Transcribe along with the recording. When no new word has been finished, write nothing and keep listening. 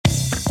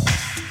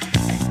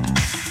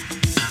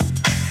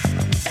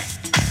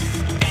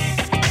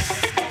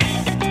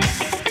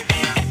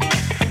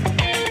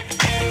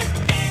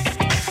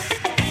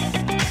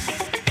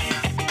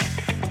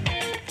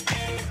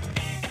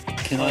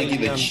want to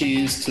give a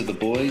cheers to the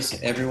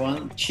boys,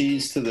 everyone.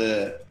 Cheers to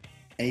the...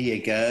 There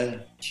you go.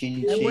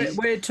 Chin cheers.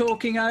 We're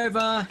talking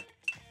over...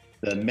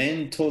 The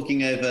men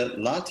talking over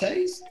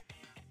lattes?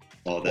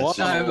 Oh, that's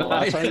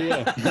latte,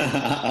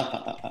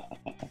 yeah.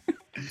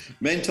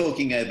 Men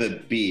talking over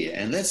beer.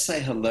 And let's say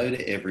hello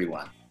to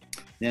everyone.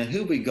 Now,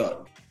 who we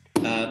got?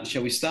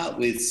 Shall we start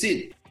with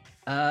Sid?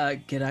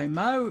 G'day,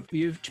 Mo.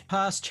 You've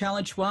passed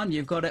challenge 1.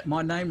 You've got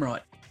my name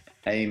right.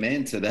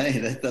 Amen today.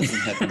 That doesn't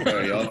happen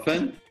very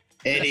often.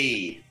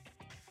 Eddie.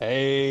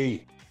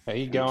 Hey, how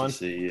you going? Good to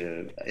see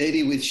you.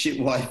 Eddie with shit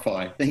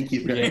Wi-Fi. Thank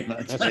you very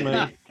much. That's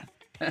me.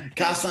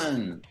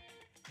 Carson.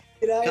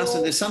 G'day,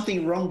 Carson, there's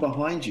something wrong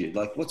behind you.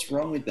 Like, what's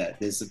wrong with that?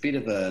 There's you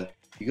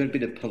got a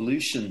bit of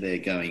pollution there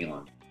going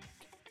on.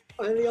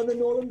 only on the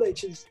northern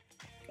beaches.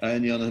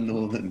 Only on the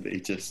northern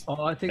beaches.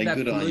 Oh, I think that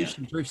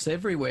pollution drifts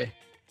everywhere.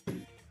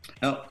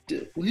 Oh,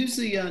 who's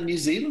the New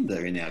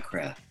Zealander in our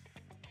crowd?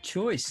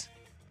 Choice,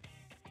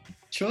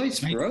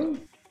 bro.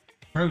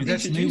 Bro,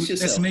 that's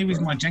me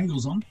with my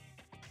jangles on.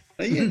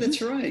 Oh, yeah,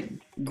 that's right.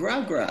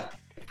 Gra.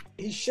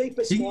 His sheep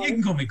are You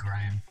can call me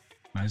Graham,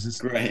 Moses.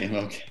 Graham,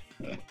 okay.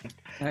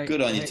 Hey,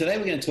 Good on you. Today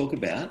we're going to talk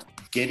about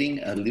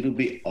getting a little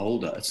bit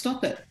older. It's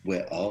not that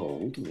we're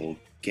old or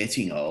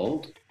getting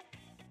old,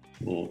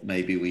 or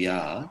maybe we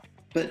are,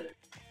 but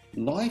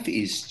life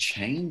is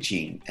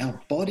changing.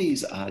 Our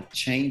bodies are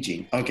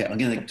changing. Okay, I'm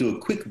going to do a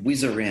quick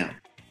whiz around.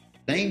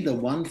 Name the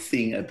one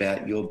thing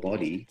about your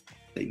body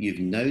that you've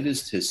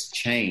noticed has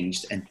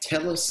changed and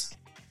tell us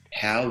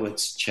how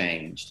it's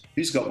changed.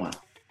 Who's got one?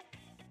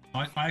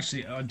 I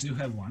do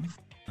have one.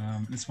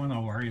 It's one I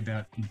worry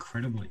about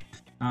incredibly.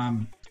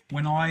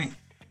 When I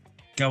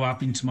go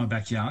up into my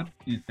backyard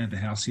at the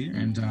house here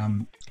and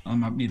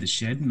I'm up near the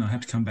shed and I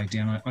have to come back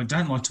down, I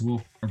don't like to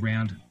walk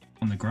around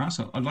on the grass.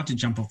 I'd like to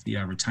jump off the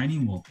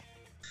retaining wall.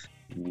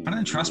 I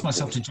don't trust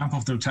myself to jump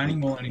off the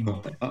retaining wall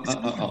anymore.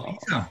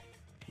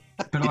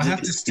 But I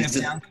have to step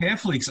down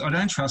carefully because I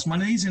don't trust my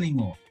knees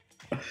anymore.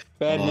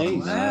 Bad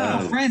knees.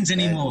 I'm not friends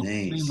anymore.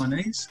 Knees. Me and my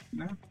knees.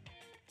 No.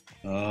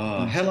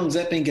 Oh, how long's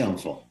that been going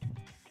for?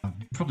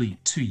 Probably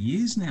 2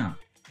 years now.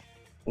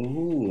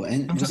 Oh,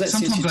 and was that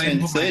since Sometimes you I even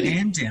turned put my 30?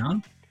 hand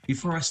down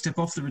before I step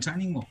off the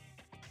retaining wall.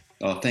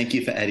 Oh, thank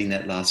you for adding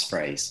that last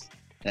phrase.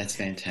 That's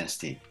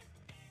fantastic.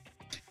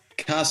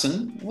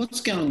 Carson,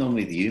 what's going on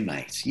with you,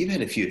 mate? You've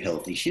had a few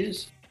health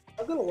issues.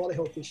 I've got a lot of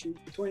health issues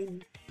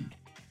between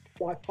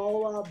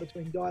bipolar,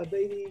 between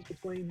diabetes,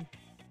 between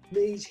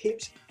knees,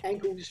 hips,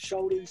 ankles,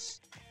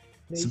 shoulders.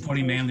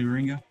 Supporting manly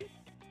ringer.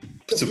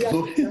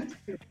 Support. Mate,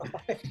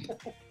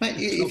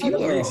 if you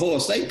were a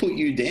horse, they put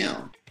you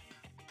down.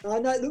 No,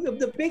 look,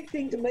 the big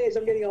thing to me as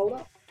I'm getting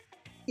older,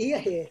 ear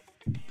hair.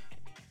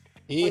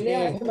 I now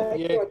have to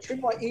make sure I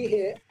trim my ear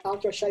hair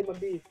after I shave my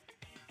beard.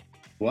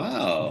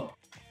 Wow.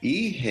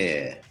 Ear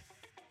hair.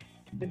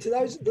 And to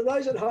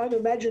those at home,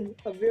 imagine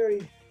a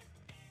very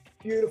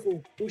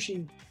beautiful,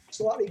 bushy,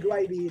 slightly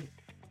grey beard.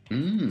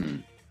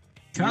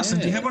 Carson,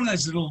 do you have one of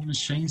those little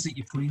machines that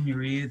you put in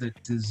your ear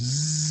that does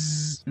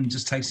zzz and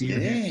just takes the ear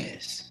hair?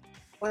 Yes.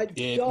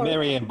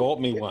 Marianne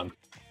bought me one.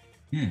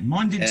 Yeah,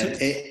 mine did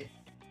too.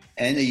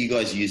 And are you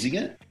guys using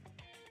it?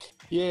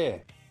 Yeah.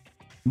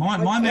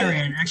 My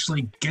Marianne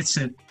actually gets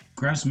it,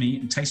 grabs me,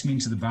 and takes me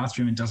into the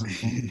bathroom and does it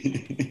for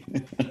me.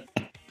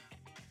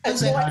 How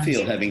does that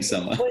feel having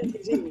someone?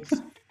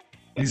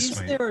 Is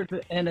there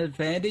an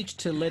advantage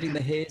to letting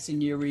the hairs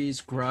in your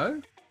ears grow?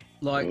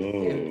 Like,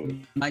 it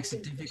makes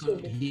it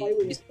difficult to hear.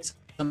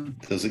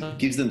 Because it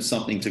gives them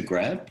something to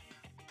grab?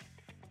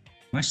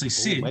 Actually,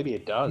 Sid, Maybe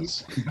it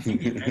does. I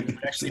think it would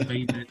actually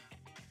be that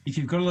if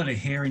you've got a lot of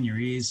hair in your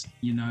ears,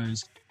 your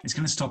nose, it's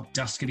going to stop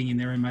dust getting in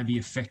there and maybe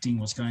affecting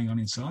what's going on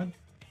inside.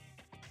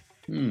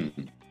 I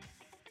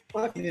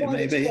find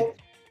maybe.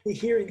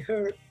 Hearing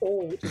her at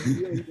all is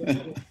really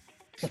difficult.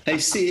 Hey,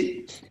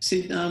 Sid,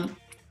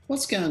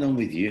 what's going on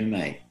with you,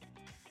 mate?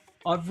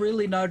 I've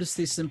really noticed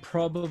this in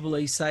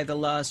probably, say, the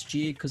last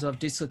year because I've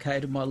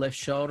dislocated my left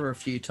shoulder a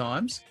few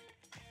times.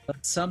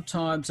 But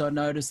sometimes I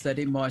notice that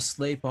in my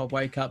sleep I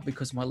wake up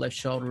because my left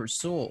shoulder is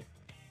sore.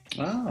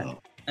 Oh.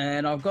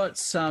 And I've got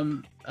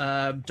some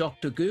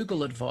Dr.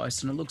 Google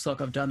advice, and it looks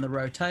like I've done the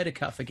rotator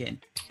cuff again.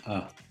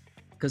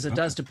 Because it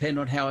does depend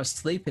on how I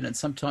sleep in it.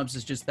 Sometimes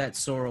it's just that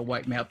sore will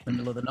wake me up in the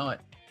middle of the night.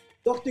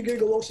 Dr.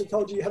 Google also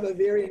told you have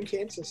ovarian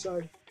cancer, so,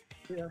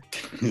 you know.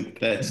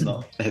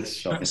 That's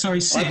shocking.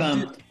 Sorry, Sid,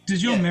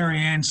 does your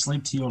Marianne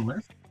sleep to your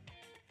left?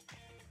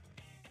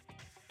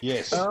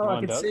 Yes. Oh, I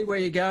mine can does. see where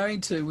you're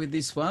going to with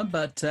this one,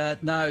 but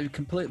no,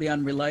 completely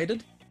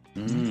unrelated.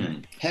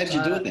 How did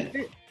you do it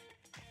then?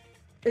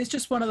 It's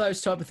just one of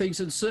those type of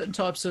things, and certain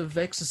types of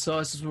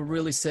exercises will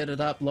really set it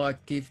up. Like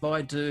if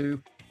I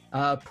do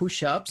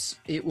push-ups,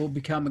 it will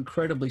become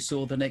incredibly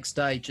sore the next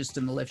day just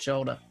in the left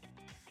shoulder.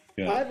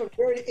 I have a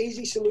very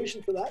easy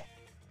solution for that.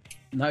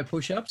 No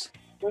push-ups?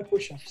 No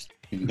push-ups.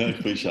 No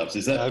push-ups.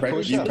 Is that No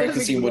you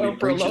practicing what he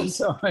for a long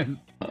preaches? time.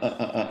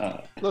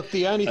 Look,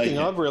 the only thing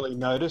Okay. I've really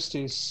noticed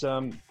is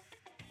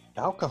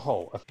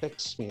alcohol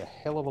affects me a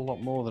hell of a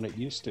lot more than it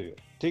used to,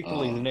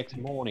 particularly the next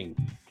morning.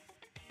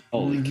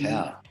 Holy Mhm.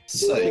 cow.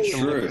 So Yeah.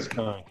 true. It's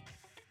going.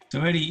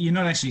 So Eddie, you're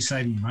not actually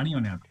saving money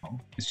on alcohol.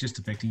 It's just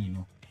affecting you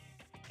more.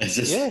 It's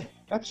just, Yeah,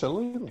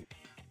 absolutely.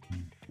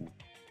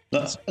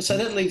 So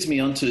that leads me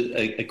on to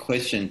a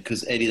question,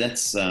 because Eddie,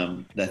 that's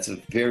a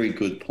very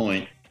good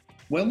point.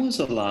 When was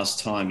the last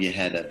time you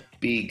had a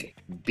big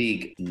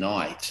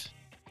night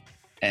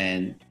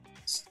and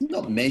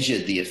not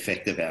measured the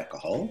effect of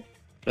alcohol,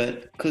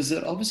 but because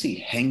it obviously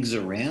hangs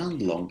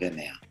around longer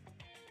now?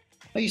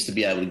 I used to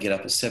be able to get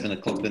up at 7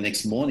 o'clock the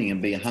next morning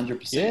and be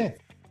 100%. Yeah,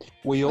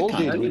 we all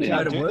can't did. do We it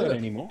can't anymore. do that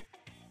anymore.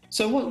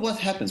 So what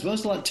happens?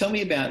 Tell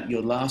me about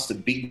your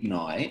last big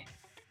night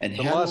and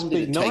The how last long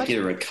did it big take night?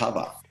 you to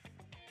recover?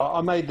 I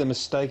made the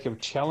mistake of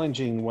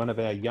challenging one of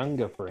our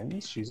younger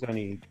friends. She's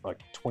only like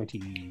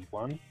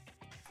 21.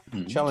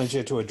 Hmm. Challenged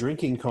her to a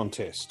drinking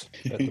contest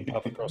at the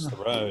pub across the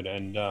road,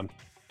 and Oh,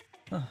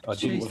 I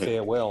didn't jeez.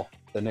 fare well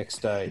the next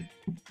day.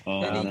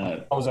 Oh, Eddie,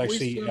 no. I was We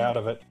actually still- out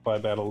of it by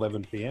about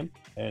 11 p.m.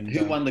 And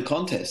Who won the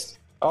contest?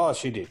 Oh,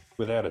 she did,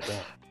 without a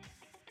doubt.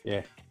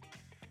 Yeah.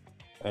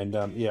 And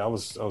I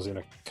was in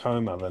a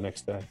coma the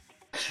next day.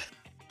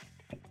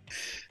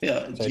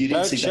 Yeah, So you didn't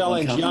don't see that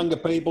one challenge coming? younger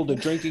people to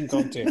drinking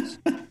contests.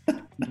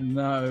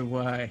 No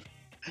way.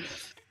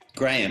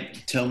 Graham,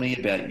 tell me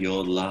about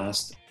your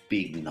last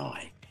big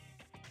night.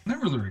 I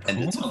don't really recall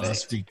And its my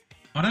last effect. big.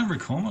 I don't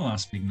recall my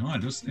last big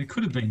night. It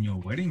could have been your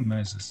wedding,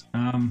 Moses.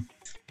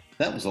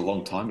 That was a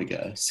long time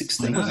ago,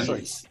 16 I know.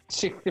 years.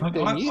 15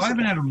 I years haven't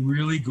ago. had a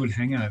really good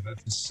hangover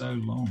for so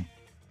long.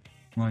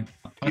 Like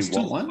I You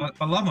still, want one?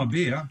 I love my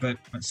beer, but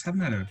I just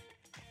haven't had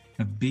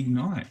a big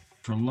night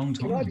for a long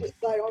Can I time. just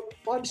say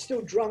I'm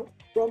still drunk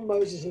from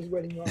Moses'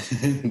 wedding night.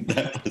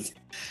 That was,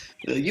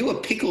 you were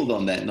pickled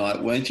on that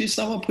night, weren't you?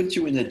 Someone put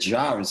you in a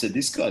jar and said,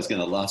 this guy's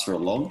going to last for a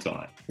long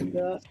time. Just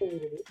a little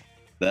bit.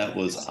 That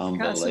was Carson, do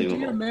you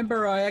unbelievable.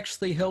 remember I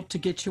actually helped to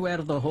get you out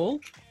of the hall?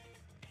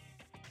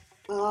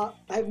 I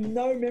have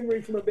no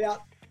memory from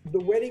about the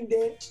wedding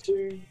dance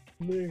to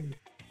noon.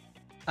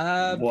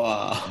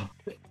 Wow.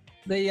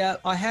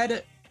 I had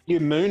it. You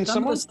moon Some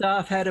someone? of the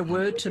staff had a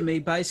word to me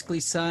basically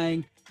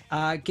saying,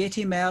 get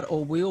him out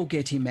or we'll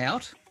get him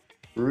out.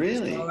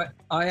 Really? So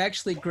I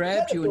actually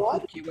grabbed you and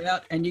right? took you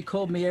out, and you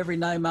called me every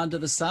name under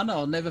the sun.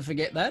 I'll never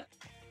forget that.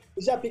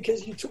 Is that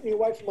because you took me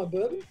away from my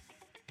bourbon?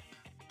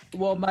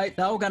 Well, mate,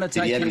 they were going to Did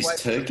take he you have away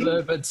his from the turkey?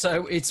 bourbon,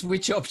 so it's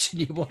which option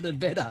you wanted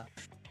better.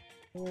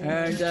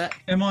 And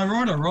Am I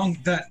right or wrong?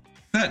 That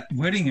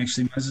wedding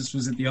actually, Moses,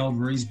 was at the old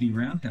Reesby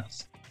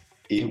Roundhouse.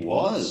 It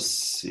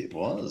was,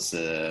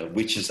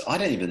 which is, I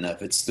don't even know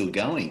if it's still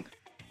going,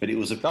 but it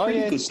was a Oh, pretty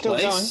yeah, good it's still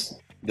place.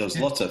 There was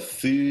Yeah. lots of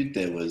food.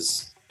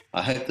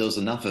 I hope there was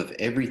enough of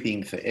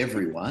everything for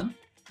everyone.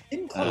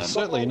 Didn't Well, close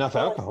Certainly my- enough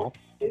alcohol.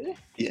 Is it?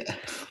 Yeah.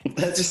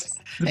 That's,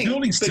 The Hey,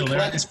 building's but still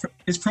there. Cla-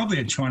 It's probably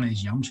a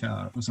Chinese yum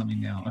cha or something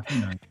now. Who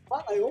knows?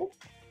 Aren't they all?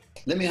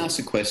 Let me ask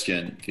a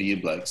question for you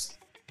blokes.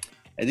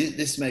 And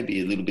this may be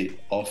a little bit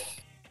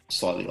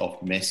slightly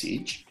off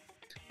message.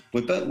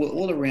 We're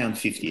all around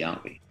 50,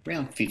 aren't we?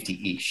 Around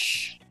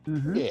 50-ish.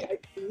 mhm.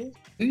 Yeah.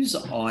 Who's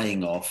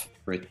eyeing off,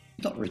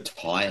 not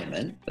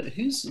retirement, but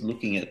who's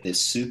looking at their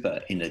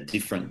super in a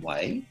different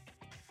way?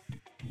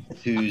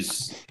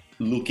 Who's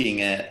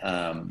looking at,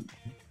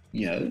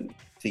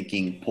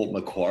 thinking Port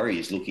Macquarie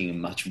is looking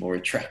much more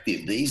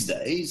attractive these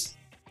days?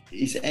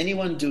 Is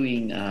anyone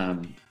doing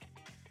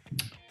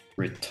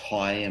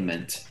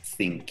retirement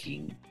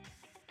thinking?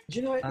 Do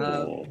you know?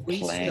 Or We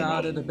planning?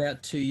 started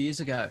about 2 years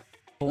ago,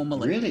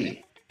 formally.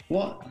 Really?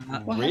 What?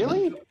 What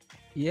Really? happened?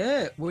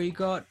 Yeah, we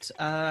got,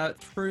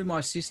 through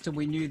my sister,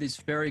 we knew this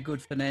very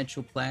good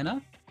financial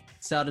planner,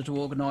 started to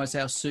organise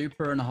our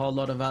super and a whole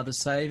lot of other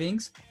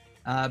savings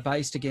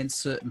based against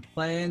certain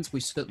plans. We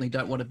certainly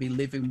don't want to be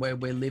living where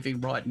we're living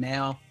right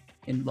now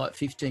in like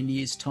 15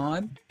 years'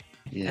 time.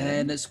 Yeah.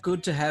 And it's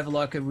good to have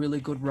like a really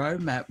good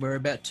roadmap. We're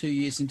about 2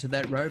 years into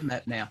that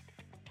roadmap now.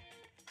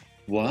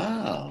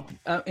 Wow.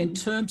 In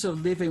terms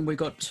of living, we've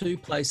got two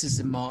places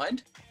in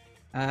mind.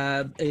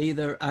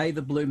 Either A,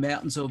 the Blue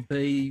Mountains, or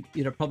B,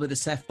 probably the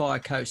Sapphire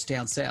Coast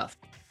down south.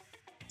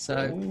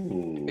 So,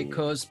 Ooh.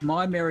 because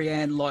my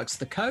Marianne likes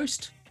the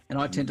coast and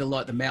I tend to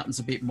like the mountains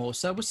a bit more.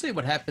 So we'll see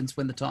what happens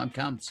when the time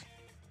comes.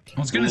 I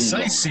was going to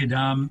say, Boondoggle.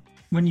 Sid,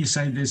 when you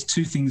say there's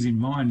two things in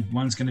mind,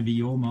 one's going to be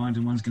your mind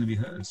and one's going to be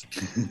hers.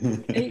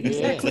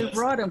 Exactly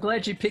right. I'm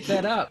glad you picked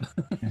that up.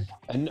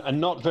 And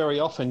not very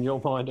often your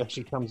mind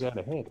actually comes out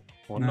ahead.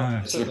 Well, No.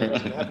 not, certainly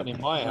doesn't happen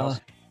in my house.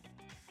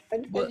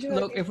 And Well, you know,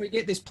 look, if we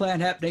get this plan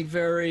happening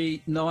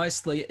very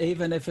nicely,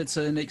 even if it's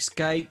an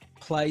escape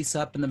place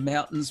up in the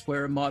mountains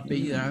where it might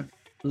be, a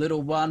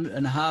little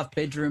 1.5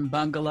 bedroom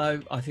bungalow,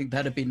 I think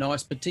that'd be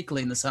nice,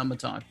 particularly in the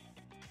summertime.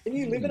 can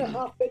you live in a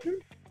half bedroom?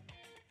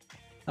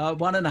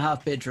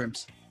 1.5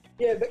 bedrooms.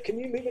 Yeah, but can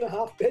you live in a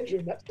half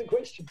bedroom? That's the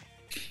question.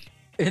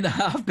 In a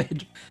half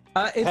bedroom.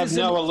 If Have it's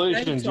no an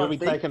illusions. escape You'll be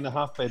type thing- taking the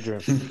half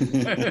bedroom.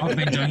 I've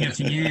been doing it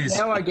for years.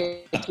 Now I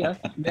get you.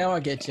 Now I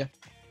get you.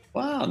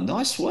 Wow,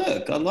 nice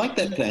work. I like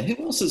that plan.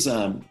 Who else is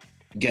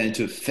going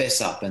to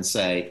fess up and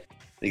say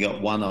they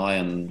got one eye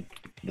on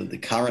the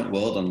current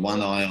world and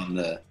one eye on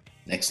the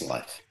Next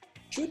life.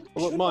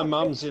 Well, my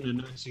mum's in a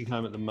nursing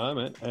home at the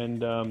moment,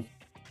 and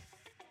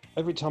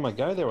every time I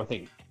go there, I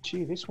think,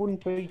 gee, this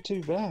wouldn't be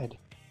too bad.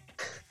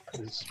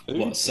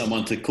 What,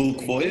 someone to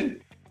cook for you?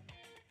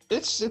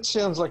 It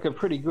sounds like a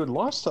pretty good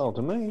lifestyle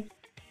to me.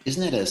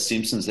 Isn't that a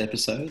Simpsons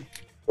episode?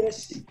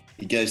 Yes.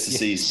 He goes to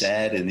see his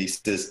dad and he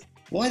says,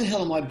 why the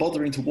hell am I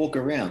bothering to walk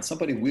around?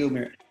 Somebody wheel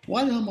me around.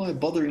 Why the hell am I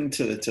bothering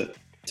to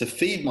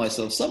feed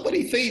myself?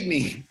 Somebody feed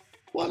me.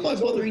 Why am I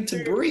bothering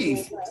to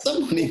breathe?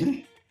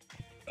 Somebody.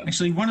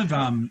 Actually, one of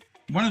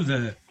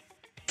the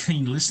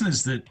keen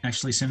listeners that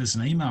actually sent us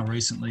an email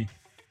recently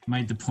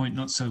made the point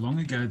not so long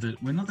ago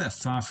that we're not that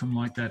far from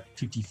like that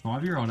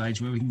 55-year-old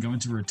age where we can go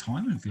into a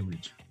retirement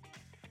village.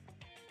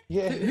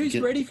 Yeah. Who's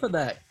ready for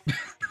that?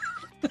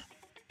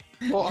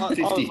 Well, I'm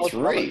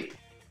 53.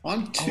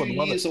 I'm 2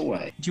 years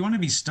away. Do you want to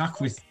be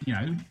stuck with,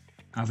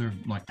 other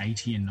like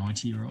 80 and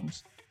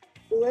 90-year-olds?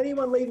 Will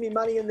anyone leave me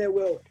money in their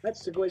will?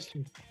 That's the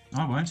question.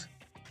 I won't.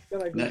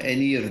 No,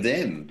 any of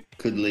them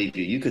could leave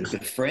you. You could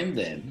befriend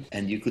them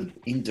and you could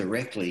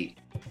indirectly,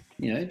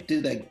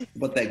 do that.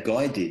 What that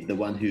guy did, the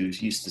one who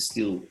used to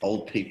steal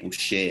old people's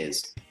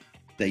shares.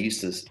 He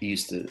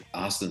used to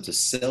ask them to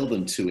sell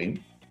them to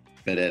him,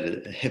 but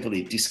at a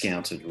heavily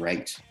discounted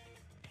rate.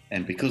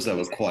 And because they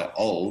were quite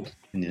old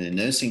in the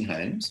nursing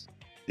homes,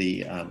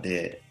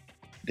 their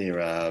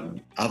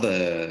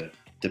other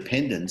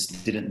dependents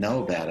didn't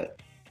know about it.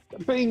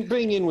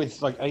 Being in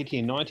with like 80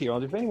 and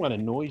 90-year-olds, if anyone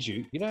annoys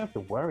you, you don't have to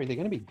worry. They're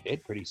going to be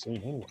dead pretty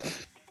soon anyway.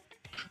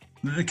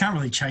 They can't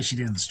really chase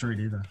you down the street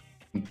either.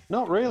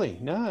 Not really,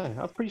 no.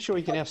 I'm pretty sure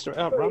you can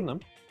outrun them.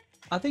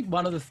 I think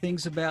one of the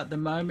things about the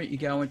moment you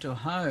go into a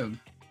home,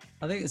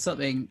 I think it's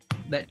something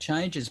that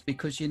changes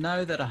because you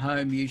know that a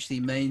home usually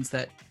means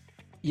that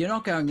you're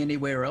not going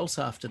anywhere else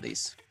after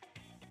this.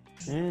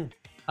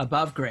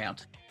 Above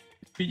ground.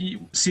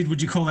 Sid,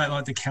 would you call that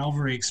like the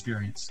Calvary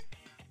experience?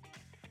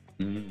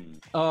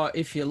 Oh,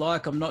 if you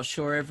like, I'm not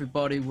sure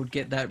everybody would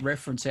get that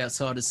reference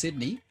outside of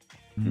Sydney.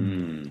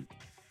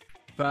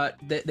 But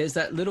there's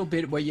that little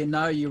bit where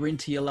you're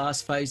into your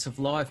last phase of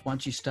life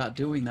once you start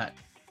doing that.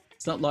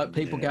 It's not like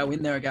people go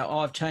in there and go,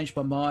 I've changed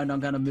my mind, I'm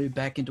going to move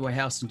back into a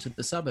house into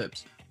the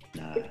suburbs.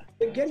 No.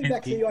 But getting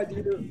back to the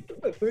idea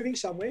of moving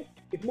somewhere,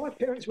 if my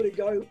parents were to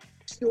go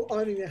still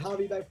owning their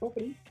Harvey Bay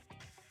property,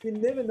 you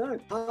never know.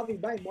 Harvey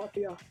Bay might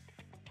be a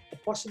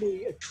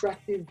possibly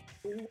attractive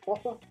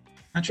offer.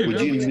 Actually,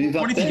 Would you move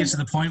up what if there? you get to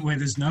the point where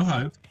there's no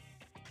hope,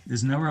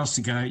 there's nowhere else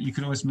to go, you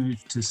could always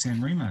move to San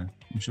Remo,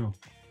 I'm sure.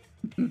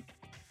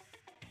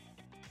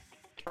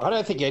 I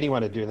don't think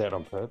anyone would do that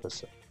on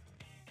purpose.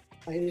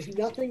 And there's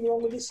nothing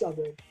wrong with the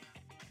suburb.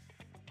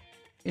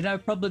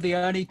 Probably the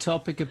only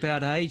topic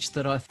about age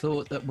that I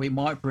thought that we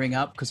might bring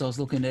up, because I was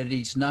looking at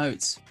his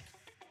notes,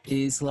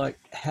 is like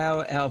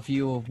how our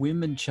view of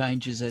women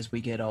changes as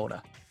we get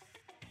older.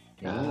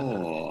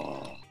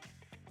 Oh.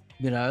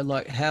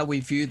 Like how we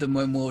view them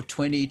when we were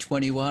 20,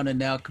 21, and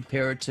now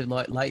compare it to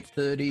like late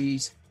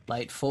 30s,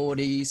 late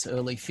 40s,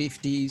 early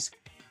 50s.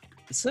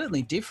 It's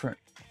certainly different.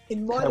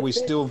 How we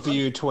still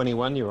view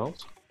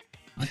 21-year-olds.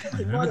 I can't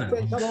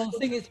remember that. Well, the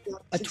thing is,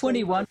 a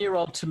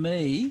 21-year-old to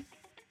me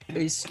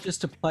is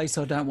just a place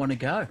I don't want to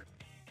go.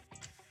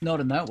 Not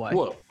in that way.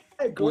 Well,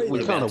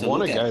 we kind of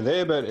want to go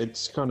there, but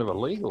it's kind of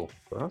illegal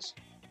for us.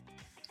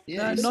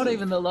 Yeah, no, not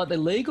even the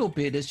legal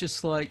bit. It's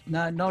just like,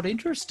 no, not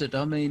interested.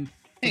 I mean,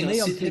 hang on, me,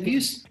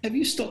 Sid, have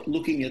you stopped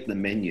looking at the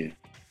menu?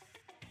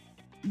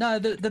 No,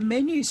 the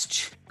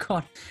menu's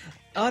God.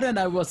 I don't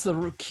know what's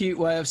the cute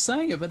way of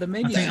saying it, but the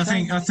menu. I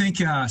think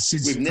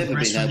Sid's We've never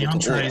progressed been from the able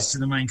to entrees order. to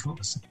the main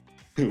course.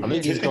 I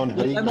think he's gone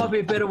vegan. That might be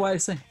a better way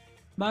of saying.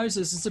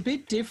 Moses, it's a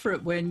bit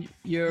different when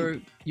you're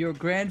your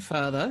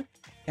grandfather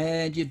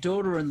and your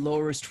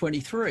daughter-in-law is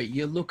 23.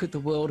 You look at the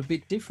world a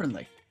bit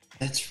differently.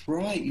 That's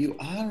right. You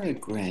are a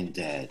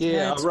granddad.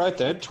 Yeah, I wrote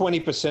that.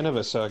 20% of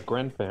us are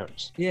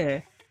grandparents. Yeah.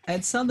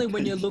 And suddenly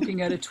when you're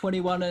looking at a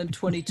 21 and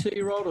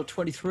 22-year-old or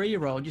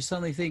 23-year-old, you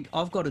suddenly think,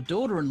 I've got a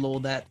daughter-in-law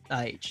that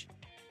age.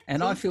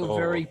 And I feel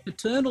very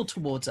paternal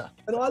towards her.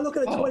 And I look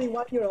at a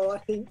 21-year-old, I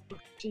think,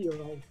 gee,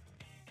 you're old.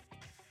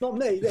 Not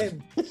me,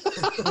 them.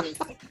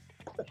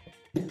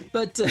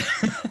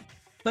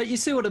 But you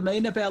see what I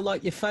mean about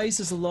like your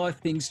phases of life,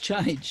 things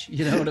change.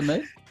 You know what I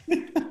mean?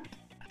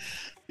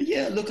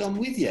 Yeah, look, I'm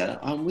with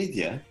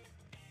you.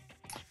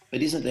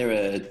 But isn't there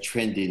a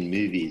trend in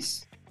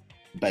movies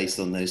based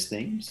on those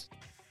things?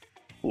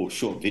 Or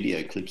short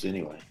video clips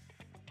anyway?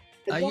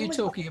 Are you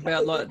talking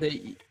about like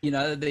the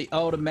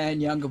older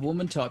man, younger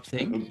woman type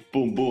thing?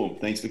 Boom, boom.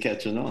 Thanks for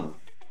catching on.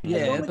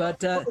 Yeah, but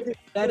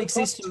that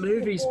exists in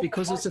movies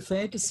because it's a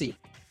fantasy.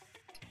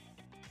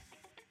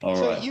 All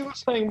So right. you were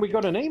saying we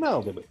got an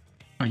email, did we?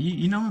 Oh,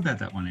 you know about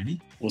that one,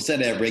 Eddie? We'll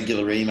send our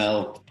regular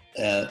email,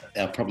 our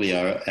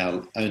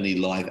only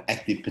live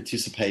active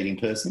participating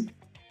person.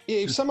 Yeah,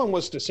 if someone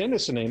was to send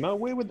us an email,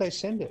 where would they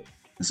send it?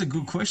 That's a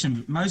good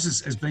question.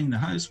 Moses, as being the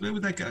host, where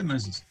would that go,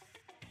 Moses?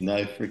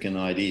 No freaking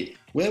idea.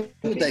 Where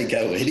would they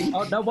go, Eddie?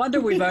 Oh, no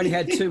wonder we've only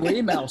had 2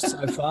 emails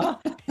so far.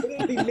 Would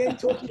it be men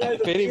talking over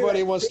If anybody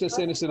beer? wants to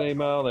send us an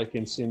email, they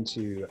can send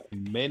to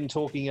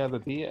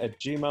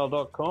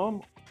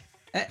mentalkingoverbeer@gmail.com.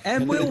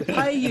 And we'll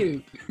pay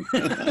you.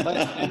 And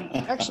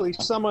actually,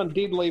 someone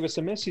did leave us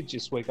a message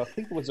this week. I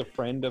think it was a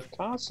friend of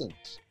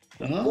Carson's.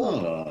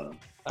 Oh,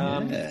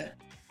 Um, yeah.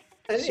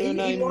 And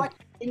Surname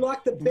he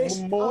liked the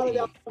best part of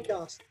Moy. our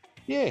podcast.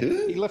 Yeah,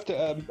 Who? he left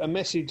a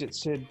message that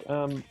said,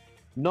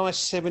 nice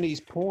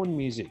 70s porn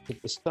music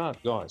at the start,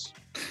 guys.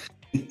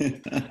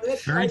 And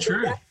let's Very say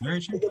true. that Very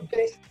was true. the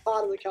best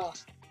part of the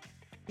cast.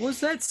 Was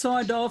that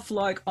signed off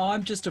like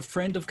I'm just a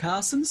friend of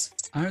Carson's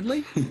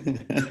only?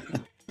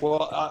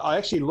 Well, I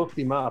actually looked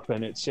him up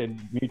and it said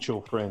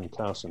mutual friend,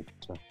 Carson.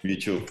 So.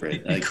 Mutual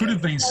friend. It could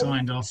have been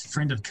signed off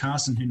friend of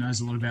Carson who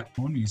knows a lot about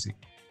porn music.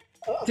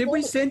 Did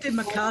we send him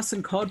a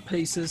Carson cod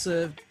piece as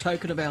a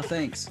token of our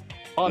thanks?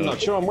 I'm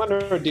not sure. I'm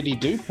wondering, did he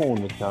do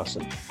porn with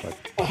Carson?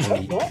 Like, I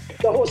hope not.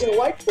 I wasn't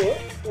awake for it.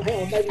 Well,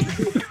 hang on, maybe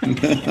he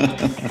did.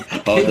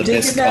 Oh, He the dig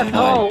best in that kind.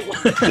 hole.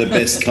 The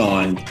best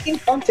kind. In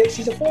context,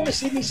 he's a former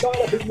Sydney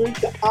sider who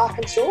moved to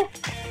Arkansas.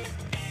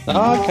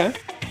 oh, okay.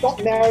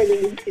 Got married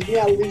and he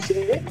now lives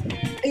there.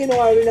 He and I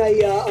are in a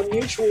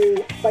mutual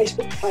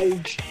Facebook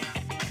page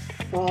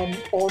on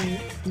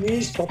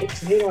news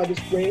topics, and he and I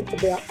just rant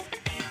about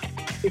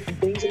different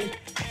things. And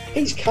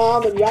he's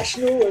calm and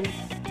rational, and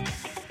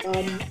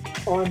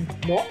I'm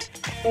not.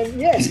 And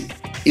yes,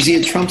 Is he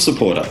a Trump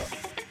supporter?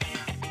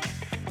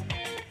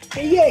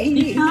 yeah,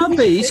 He can't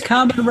be. He's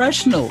calm and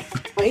rational.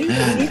 He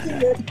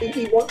isn't.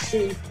 He wants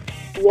the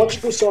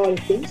logical side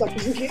of things. Like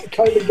he's looking at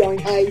COVID, going,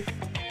 "Hey."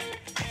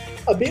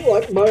 A bit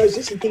like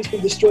Moses, he thinks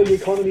we'll destroy the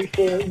economy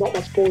for not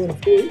much more than a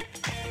flu.